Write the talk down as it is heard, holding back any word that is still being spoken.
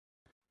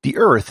The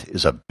Earth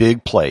is a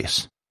big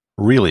place,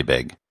 really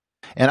big,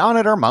 and on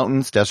it are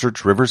mountains,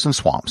 deserts, rivers, and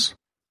swamps.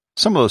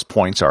 Some of those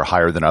points are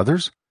higher than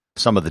others,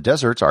 some of the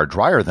deserts are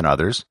drier than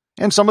others,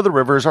 and some of the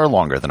rivers are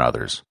longer than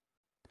others.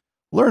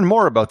 Learn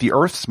more about the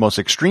Earth's most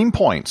extreme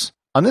points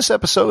on this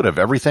episode of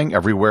Everything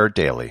Everywhere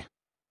Daily.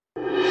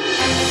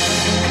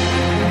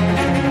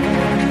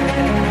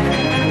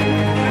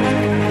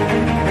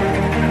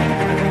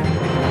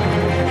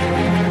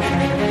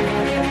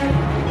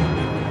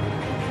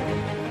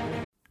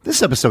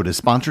 This episode is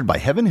sponsored by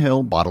Heaven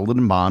Hill Bottled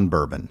and Bond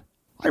Bourbon.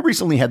 I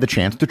recently had the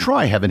chance to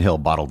try Heaven Hill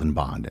Bottled and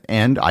Bond,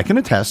 and I can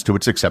attest to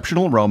its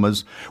exceptional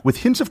aromas with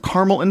hints of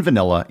caramel and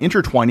vanilla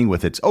intertwining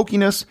with its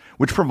oakiness,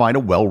 which provide a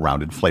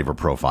well-rounded flavor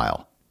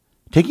profile.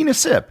 Taking a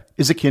sip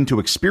is akin to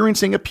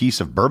experiencing a piece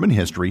of bourbon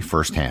history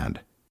firsthand.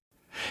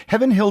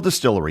 Heaven Hill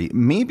Distillery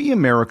may be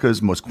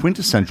America's most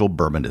quintessential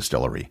bourbon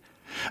distillery.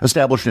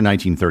 Established in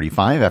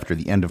 1935 after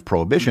the end of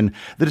Prohibition,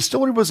 the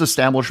distillery was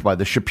established by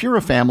the Shapiro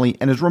family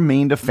and has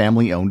remained a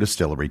family-owned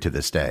distillery to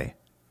this day.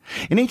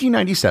 In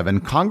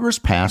 1897, Congress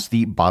passed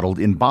the Bottled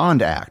in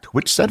Bond Act,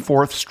 which set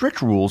forth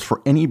strict rules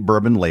for any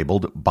bourbon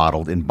labeled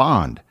Bottled in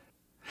Bond.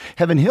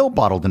 Heaven Hill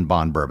Bottled in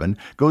Bond Bourbon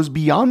goes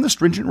beyond the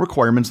stringent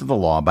requirements of the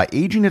law by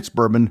aging its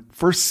bourbon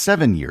for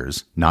 7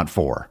 years, not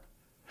 4.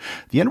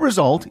 The end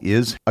result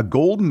is a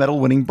gold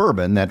medal-winning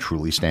bourbon that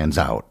truly stands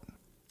out.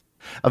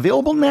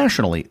 Available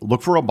nationally,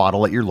 look for a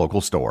bottle at your local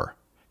store.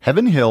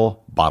 Heaven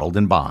Hill Bottled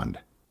in Bond.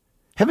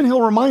 Heaven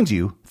Hill reminds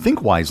you,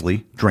 think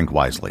wisely, drink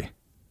wisely.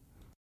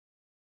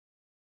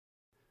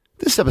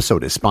 This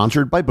episode is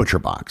sponsored by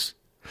ButcherBox.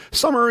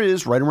 Summer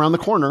is right around the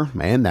corner,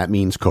 and that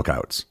means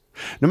cookouts.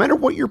 No matter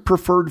what your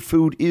preferred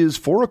food is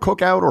for a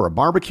cookout or a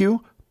barbecue,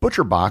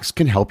 ButcherBox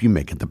can help you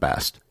make it the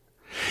best.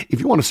 If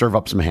you want to serve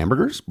up some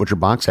hamburgers,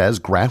 ButcherBox has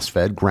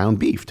grass-fed ground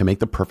beef to make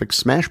the perfect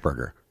smash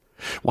burger.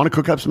 Want to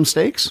cook up some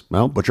steaks?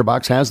 Well,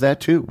 ButcherBox has that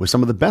too, with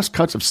some of the best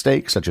cuts of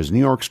steak such as New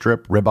York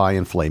strip, ribeye,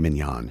 and filet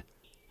mignon.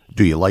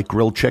 Do you like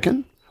grilled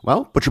chicken?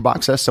 Well,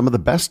 ButcherBox has some of the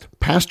best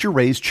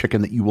pasture-raised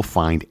chicken that you will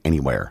find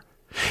anywhere.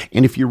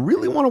 And if you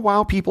really want to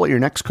wow people at your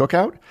next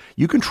cookout,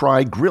 you can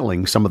try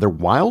grilling some of their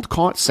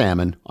wild-caught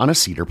salmon on a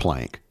cedar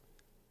plank.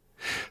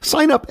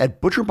 Sign up at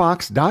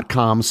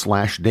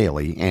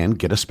butcherbox.com/daily and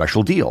get a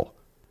special deal.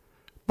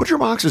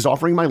 ButcherBox is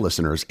offering my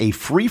listeners a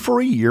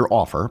free-for-a-year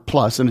offer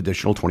plus an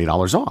additional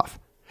 $20 off.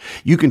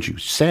 You can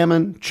choose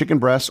salmon, chicken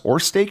breasts, or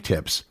steak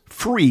tips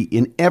free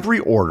in every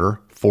order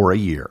for a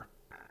year.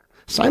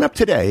 Sign up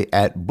today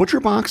at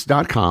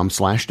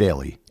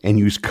butcherbox.com/daily and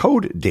use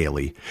code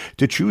DAILY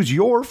to choose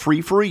your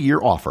free-for-a-year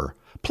offer,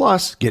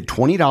 plus get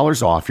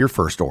 $20 off your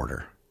first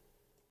order.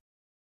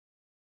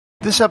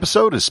 This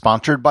episode is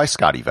sponsored by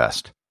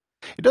SCOTTeVEST.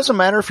 It doesn't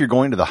matter if you're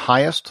going to the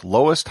highest,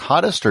 lowest,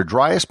 hottest, or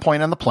driest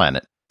point on the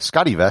planet,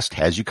 SCOTTeVEST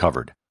has you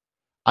covered.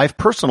 I've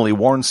personally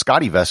worn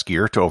SCOTTeVEST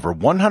gear to over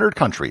 100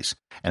 countries,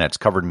 and it's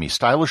covered me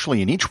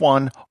stylishly in each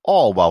one,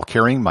 all while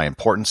carrying my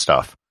important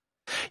stuff.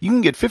 You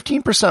can get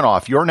 15%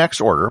 off your next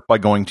order by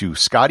going to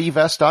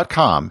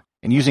scottevest.com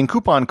and using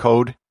coupon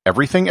code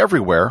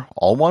EVERYTHINGEVERYWHERE,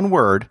 all one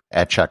word,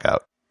 at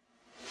checkout.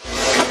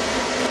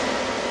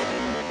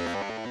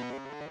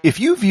 If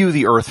you view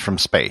the Earth from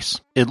space,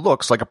 it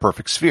looks like a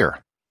perfect sphere.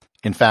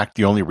 In fact,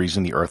 the only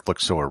reason the Earth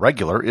looks so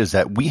irregular is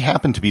that we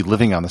happen to be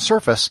living on the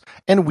surface,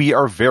 and we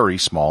are very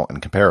small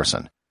in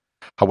comparison.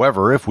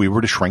 However, if we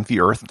were to shrink the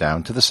Earth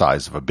down to the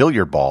size of a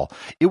billiard ball,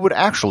 it would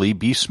actually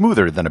be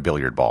smoother than a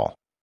billiard ball.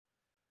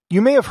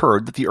 You may have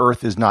heard that the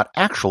Earth is not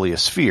actually a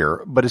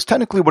sphere, but is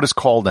technically what is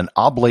called an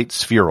oblate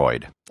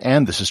spheroid,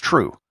 and this is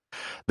true.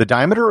 The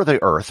diameter of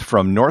the Earth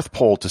from North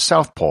Pole to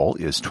South Pole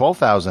is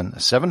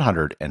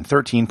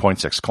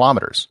 12,713.6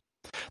 kilometers.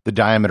 The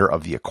diameter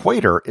of the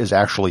equator is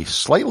actually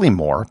slightly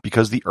more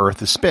because the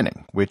Earth is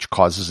spinning, which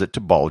causes it to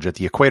bulge at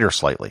the equator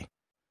slightly.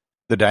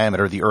 The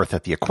diameter of the Earth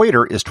at the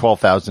equator is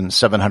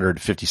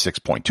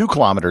 12,756.2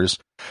 kilometers,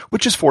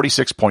 which is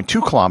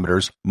 46.2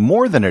 kilometers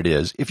more than it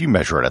is if you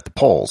measure it at the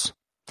poles.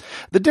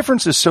 The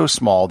difference is so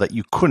small that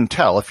you couldn't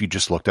tell if you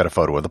just looked at a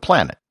photo of the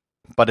planet,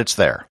 but it's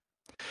there.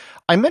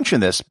 I mention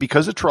this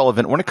because it's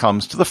relevant when it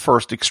comes to the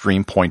first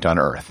extreme point on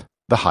Earth,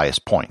 the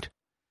highest point.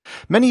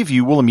 Many of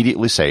you will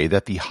immediately say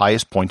that the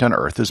highest point on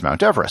Earth is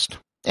Mount Everest,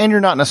 and you're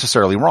not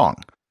necessarily wrong.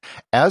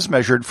 As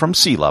measured from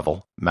sea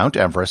level, Mount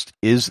Everest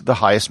is the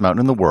highest mountain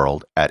in the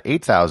world at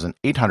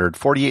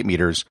 8,848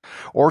 meters,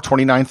 or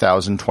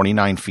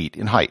 29,029 feet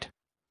in height.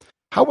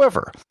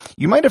 However,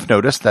 you might have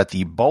noticed that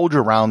the bulge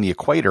around the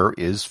equator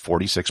is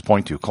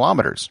 46.2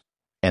 kilometers,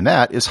 and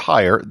that is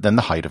higher than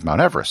the height of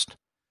Mount Everest.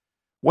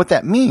 What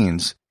that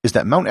means is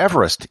that Mount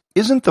Everest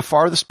isn't the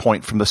farthest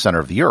point from the center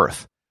of the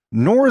Earth,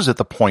 nor is it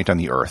the point on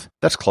the Earth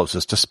that's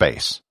closest to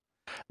space.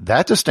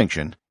 That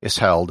distinction is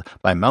held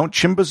by Mount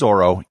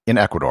Chimborazo in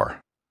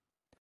Ecuador.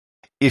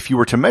 If you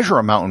were to measure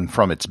a mountain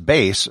from its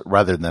base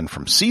rather than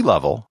from sea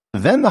level,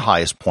 then the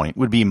highest point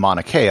would be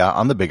Mauna Kea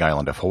on the Big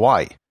Island of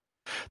Hawaii.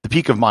 The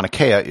peak of Mauna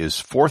Kea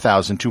is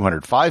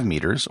 4,205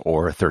 meters,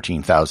 or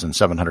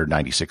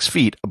 13,796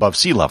 feet above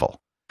sea level.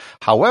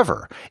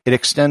 However, it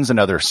extends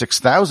another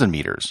 6,000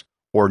 meters,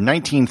 or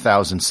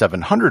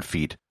 19,700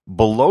 feet,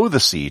 below the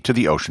sea to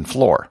the ocean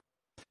floor.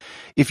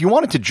 If you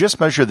wanted to just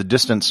measure the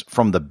distance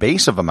from the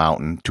base of a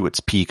mountain to its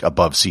peak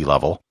above sea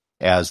level,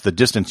 as the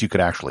distance you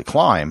could actually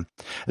climb,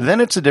 then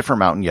it's a different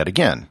mountain yet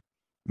again.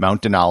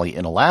 Mount Denali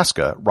in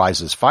Alaska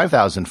rises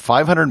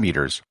 5,500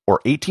 meters,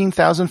 or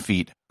 18,000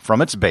 feet,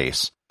 from its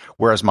base,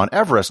 whereas Mount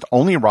Everest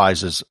only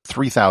rises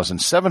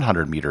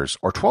 3,700 meters,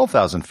 or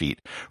 12,000 feet,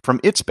 from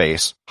its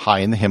base high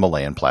in the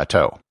Himalayan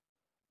plateau.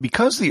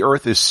 Because the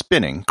Earth is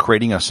spinning,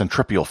 creating a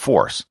centripetal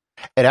force,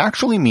 it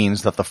actually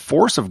means that the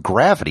force of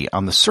gravity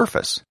on the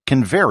surface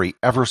can vary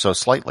ever so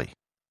slightly.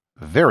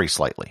 Very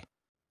slightly.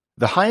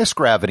 The highest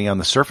gravity on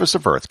the surface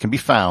of Earth can be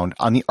found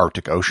on the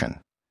Arctic Ocean,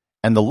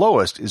 and the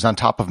lowest is on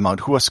top of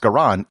Mount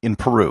Huascarán in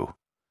Peru.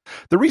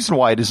 The reason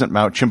why it isn't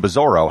Mount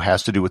Chimborazo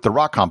has to do with the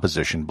rock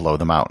composition below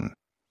the mountain.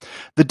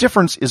 The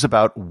difference is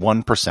about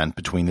 1%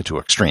 between the two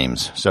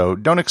extremes, so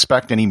don't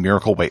expect any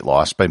miracle weight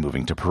loss by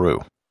moving to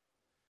Peru.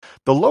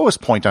 The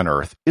lowest point on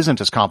Earth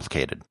isn't as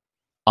complicated.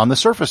 On the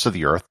surface of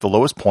the Earth, the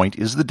lowest point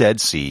is the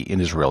Dead Sea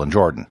in Israel and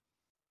Jordan.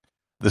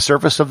 The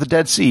surface of the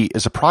Dead Sea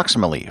is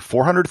approximately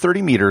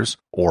 430 meters,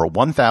 or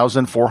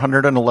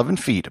 1,411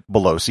 feet,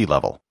 below sea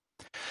level.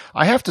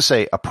 I have to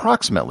say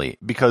approximately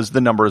because the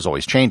number is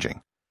always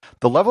changing.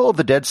 The level of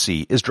the Dead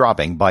Sea is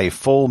dropping by a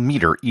full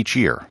meter each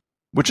year,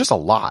 which is a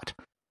lot.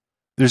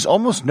 There's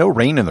almost no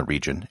rain in the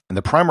region, and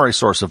the primary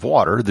source of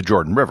water, the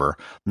Jordan River,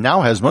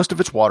 now has most of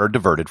its water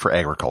diverted for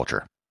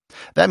agriculture.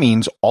 That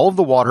means all of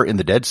the water in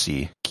the Dead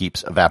Sea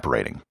keeps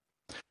evaporating.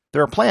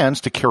 There are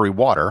plans to carry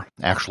water,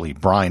 actually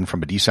brine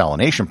from a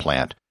desalination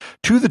plant,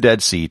 to the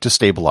Dead Sea to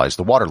stabilize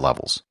the water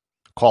levels.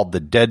 Called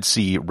the Dead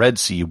Sea-Red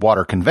Sea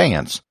Water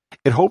Conveyance,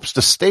 it hopes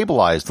to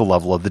stabilize the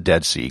level of the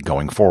Dead Sea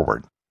going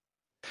forward.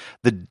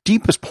 The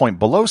deepest point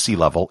below sea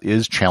level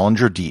is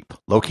Challenger Deep,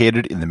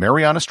 located in the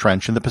Marianas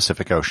Trench in the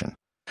Pacific Ocean.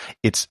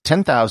 It's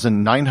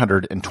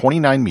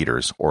 10,929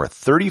 meters, or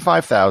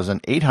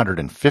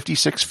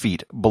 35,856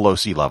 feet below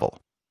sea level.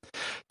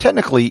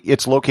 Technically,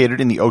 it's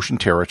located in the ocean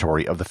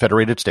territory of the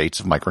Federated States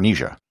of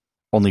Micronesia.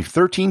 Only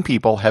 13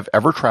 people have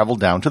ever traveled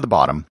down to the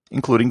bottom,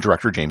 including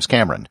director James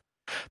Cameron.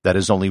 That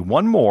is only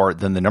one more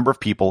than the number of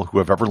people who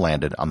have ever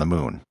landed on the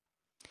moon.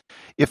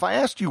 If I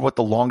asked you what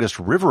the longest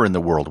river in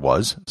the world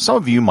was, some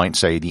of you might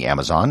say the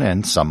Amazon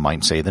and some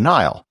might say the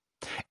Nile.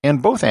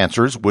 And both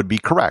answers would be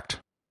correct.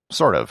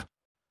 Sort of.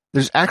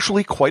 There's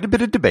actually quite a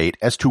bit of debate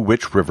as to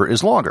which river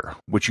is longer,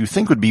 which you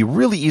think would be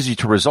really easy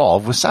to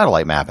resolve with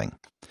satellite mapping.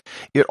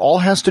 It all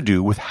has to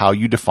do with how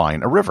you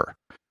define a river.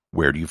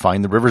 Where do you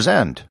find the river's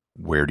end?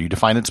 Where do you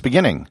define its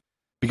beginning?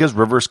 Because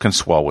rivers can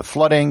swell with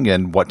flooding,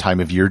 and what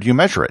time of year do you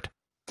measure it?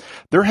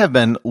 There have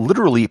been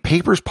literally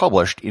papers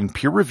published in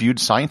peer-reviewed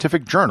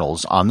scientific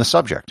journals on the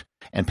subject,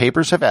 and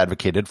papers have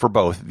advocated for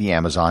both the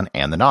Amazon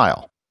and the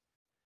Nile.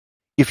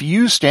 If you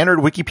use standard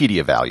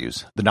Wikipedia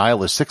values, the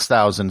Nile is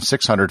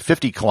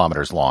 6,650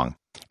 kilometers long,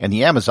 and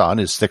the Amazon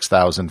is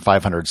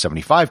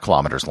 6,575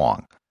 kilometers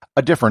long,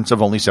 a difference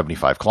of only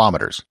 75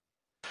 kilometers.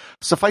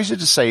 Suffice it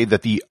to say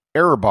that the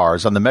error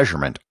bars on the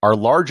measurement are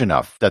large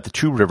enough that the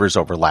two rivers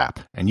overlap,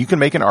 and you can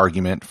make an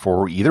argument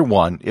for either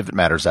one if it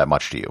matters that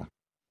much to you.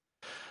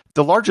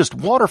 The largest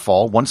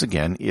waterfall, once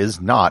again, is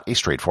not a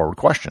straightforward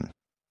question.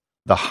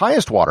 The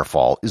highest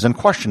waterfall is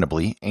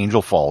unquestionably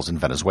Angel Falls in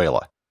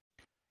Venezuela.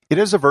 It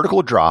has a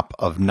vertical drop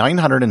of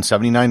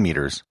 979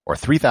 meters, or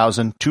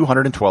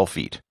 3,212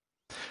 feet.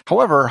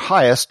 However,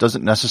 highest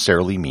doesn't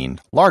necessarily mean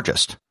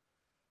largest.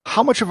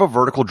 How much of a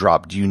vertical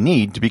drop do you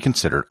need to be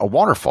considered a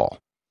waterfall?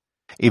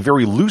 A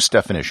very loose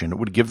definition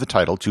would give the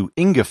title to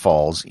Inga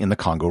Falls in the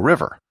Congo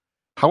River.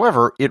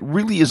 However, it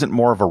really isn't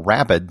more of a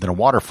rapid than a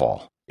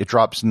waterfall. It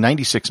drops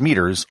 96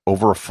 meters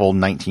over a full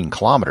 19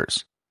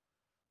 kilometers.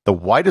 The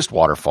widest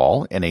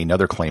waterfall, and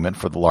another claimant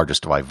for the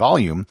largest by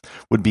volume,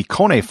 would be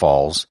Kone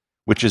Falls,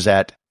 which is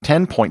at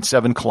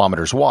 10.7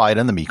 kilometers wide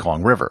on the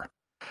Mekong River.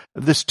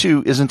 This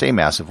too isn't a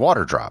massive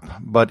water drop,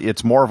 but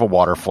it's more of a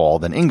waterfall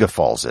than Inga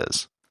Falls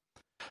is.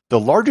 The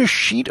largest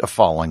sheet of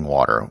falling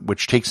water,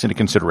 which takes into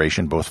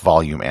consideration both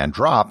volume and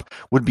drop,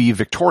 would be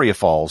Victoria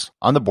Falls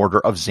on the border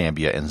of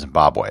Zambia and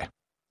Zimbabwe.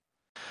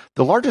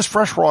 The largest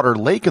freshwater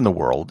lake in the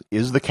world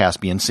is the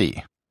Caspian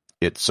Sea.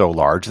 It's so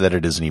large that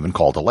it isn't even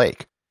called a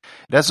lake.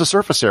 It has a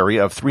surface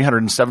area of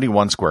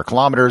 371 square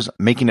kilometers,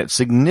 making it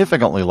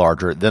significantly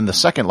larger than the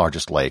second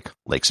largest lake,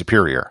 Lake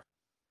Superior.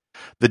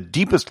 The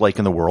deepest lake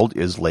in the world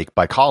is Lake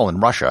Baikal in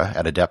Russia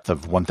at a depth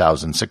of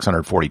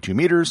 1,642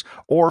 meters,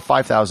 or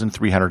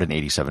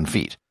 5,387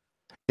 feet.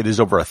 It is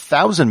over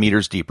 1,000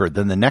 meters deeper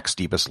than the next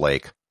deepest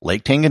lake,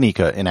 Lake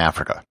Tanganyika in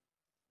Africa.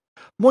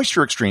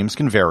 Moisture extremes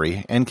can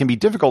vary and can be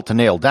difficult to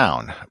nail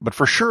down, but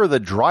for sure the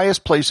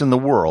driest place in the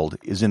world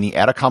is in the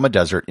Atacama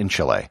Desert in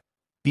Chile.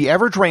 The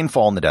average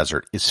rainfall in the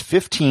desert is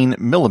 15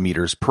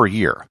 millimeters per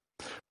year,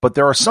 but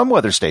there are some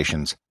weather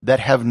stations that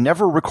have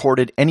never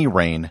recorded any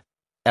rain,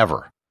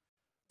 ever.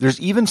 There's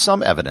even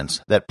some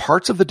evidence that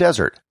parts of the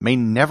desert may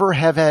never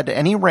have had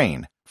any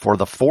rain for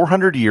the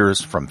 400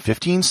 years from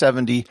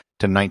 1570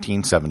 to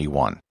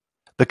 1971.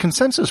 The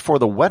consensus for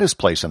the wettest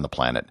place on the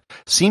planet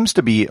seems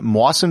to be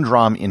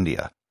Mawsyndram,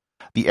 India.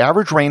 The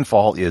average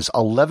rainfall is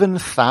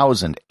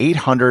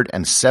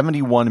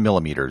 11,871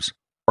 millimeters,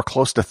 or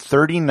close to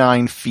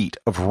 39 feet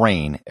of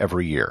rain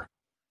every year.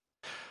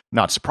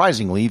 Not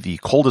surprisingly, the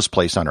coldest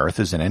place on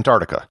Earth is in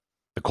Antarctica.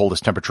 The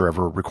coldest temperature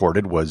ever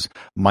recorded was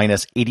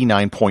minus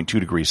 89.2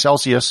 degrees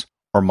Celsius,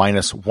 or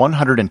minus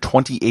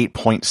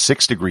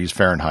 128.6 degrees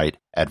Fahrenheit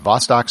at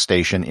Vostok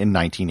Station in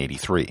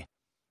 1983.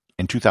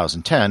 In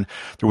 2010,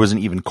 there was an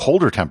even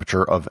colder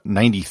temperature of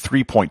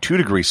 93.2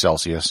 degrees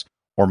Celsius,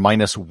 or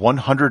minus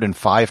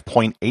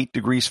 105.8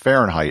 degrees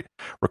Fahrenheit,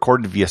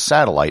 recorded via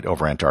satellite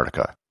over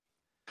Antarctica.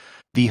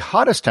 The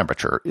hottest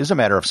temperature is a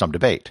matter of some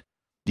debate.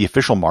 The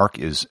official mark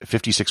is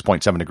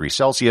 56.7 degrees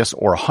Celsius,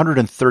 or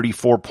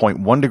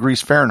 134.1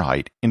 degrees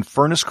Fahrenheit in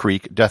Furnace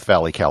Creek, Death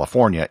Valley,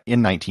 California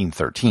in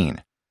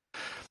 1913.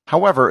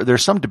 However,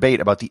 there's some debate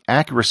about the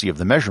accuracy of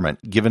the measurement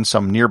given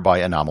some nearby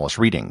anomalous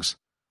readings.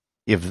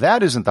 If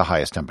that isn't the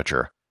highest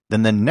temperature,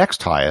 then the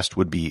next highest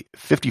would be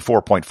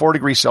 54.4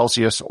 degrees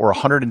Celsius, or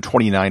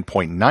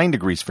 129.9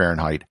 degrees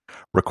Fahrenheit,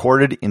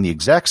 recorded in the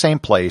exact same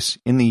place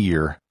in the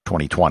year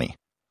 2020.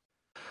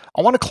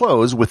 I want to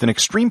close with an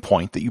extreme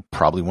point that you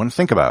probably wouldn't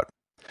think about.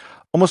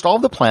 Almost all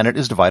of the planet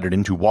is divided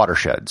into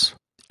watersheds,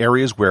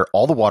 areas where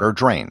all the water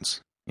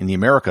drains. In the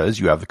Americas,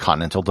 you have the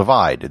Continental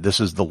Divide. This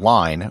is the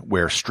line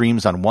where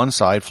streams on one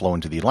side flow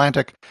into the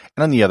Atlantic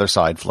and on the other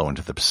side flow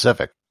into the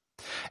Pacific.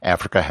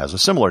 Africa has a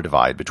similar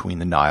divide between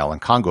the Nile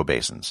and Congo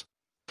basins.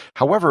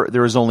 However,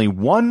 there is only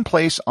one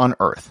place on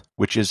Earth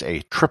which is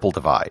a triple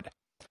divide,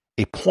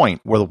 a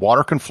point where the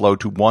water can flow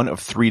to one of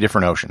three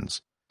different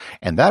oceans.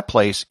 And that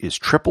place is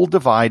Triple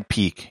Divide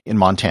Peak in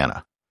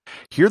Montana.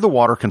 Here the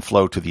water can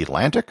flow to the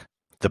Atlantic,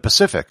 the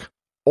Pacific,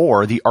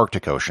 or the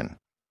Arctic Ocean.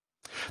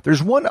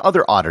 There's one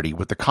other oddity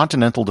with the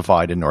Continental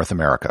Divide in North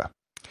America.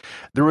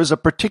 There is a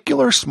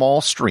particular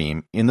small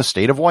stream in the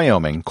state of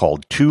Wyoming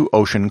called Two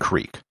Ocean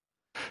Creek.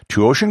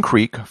 Two Ocean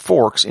Creek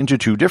forks into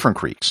two different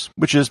creeks,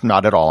 which is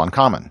not at all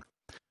uncommon.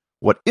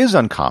 What is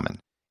uncommon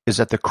is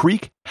that the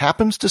creek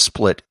happens to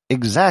split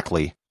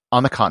exactly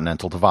on the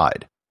Continental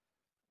Divide.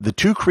 The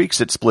two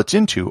creeks it splits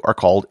into are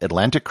called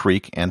Atlantic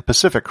Creek and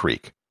Pacific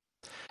Creek.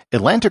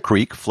 Atlantic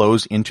Creek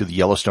flows into the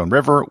Yellowstone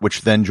River,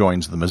 which then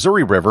joins the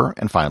Missouri River,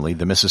 and finally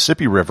the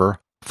Mississippi River,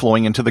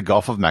 flowing into the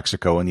Gulf of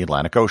Mexico and the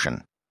Atlantic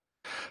Ocean.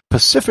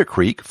 Pacific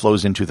Creek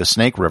flows into the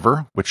Snake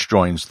River, which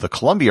joins the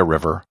Columbia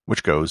River,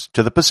 which goes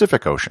to the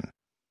Pacific Ocean.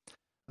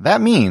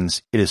 That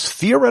means it is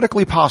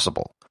theoretically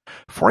possible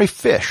for a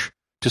fish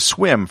to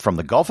swim from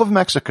the Gulf of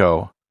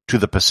Mexico to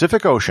the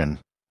Pacific Ocean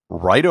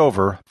right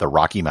over the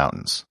Rocky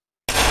Mountains.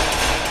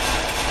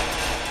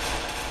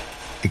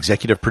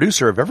 Executive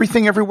producer of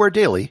Everything Everywhere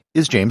Daily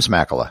is James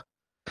Makala.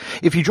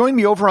 If you join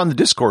me over on the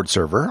Discord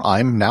server,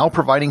 I'm now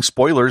providing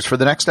spoilers for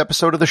the next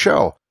episode of the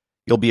show.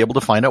 You'll be able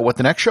to find out what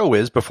the next show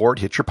is before it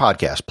hits your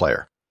podcast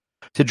player.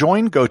 To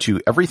join, go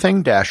to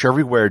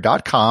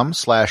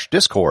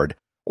everything-everywhere.com/discord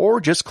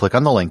or just click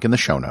on the link in the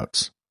show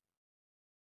notes.